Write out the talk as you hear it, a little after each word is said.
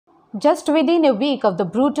Just within a week of the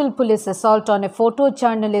brutal police assault on a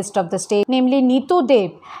photojournalist of the state, namely Neetu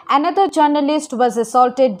Deb, another journalist was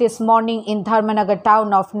assaulted this morning in Dharmanagar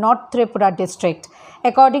town of North Tripura district.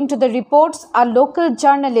 According to the reports, a local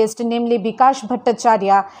journalist, namely Bikash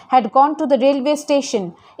Bhattacharya, had gone to the railway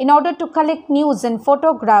station in order to collect news and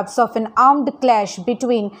photographs of an armed clash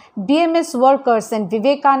between BMS workers and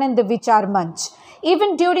Vivekananda Vichar Manch.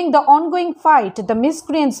 Even during the ongoing fight, the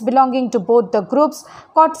miscreants belonging to both the groups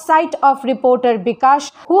caught sight of reporter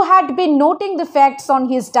Bikash, who had been noting the facts on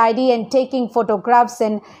his diary and taking photographs,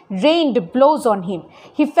 and rained blows on him.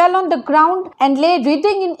 He fell on the ground and lay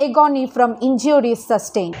writhing in agony from injuries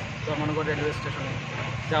sustained. Dharmanagar railway station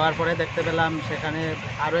যাওয়ার পরে দেখতে পেলাম সেখানে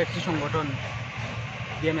আরো একটি সংগঠন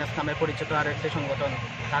BMS নামে পরিচিত আরো একটি সংগঠন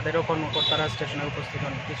তাদেরও কর্মকর্তারা স্টেশনে উপস্থিত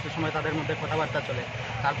হন। কিছু সময় তাদের মধ্যে কথাবার্তা চলে,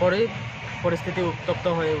 তারপরেই পরিস্থিতি উত্তপ্ত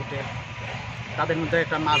হয়ে ওঠে, তাদের মধ্যে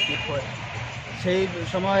একটা মারপিট হয়। সেই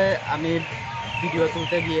সময় আমি ভিডিও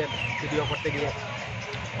করতে গিয়ে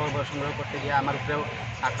খবর সংগ্রহ করতে গিয়ে আমার উপরেও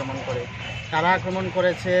আক্রমণ করে। কারা আক্রমণ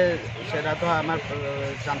করেছে সেটা তো আমার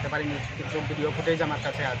জানতে পারিনি, কিন্তু ভিডিও ফুটেজ আমার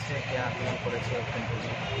কাছে আছে কে আক্রমণ করেছে।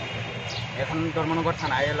 এখন ধর্মনগর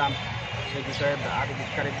থানায় এলাম, সেই বিষয়ে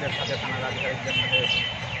আধিকারিকদের সাথে থানার আধিকারিকদের সাথে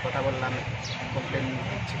কথা বললাম, কমপ্লেন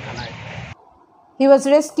দিচ্ছি থানায়। He was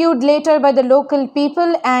rescued later by the local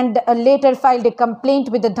people and later filed a complaint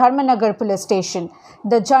with the Dharmanagar police station.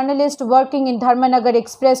 The journalist working in Dharmanagar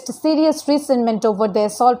expressed serious resentment over the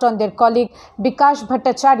assault on their colleague Bikash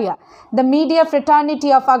Bhattacharya. The media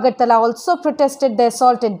fraternity of Agartala also protested the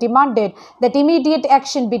assault and demanded that immediate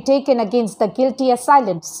action be taken against the guilty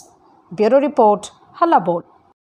assailants. Bureau Report, Halabod.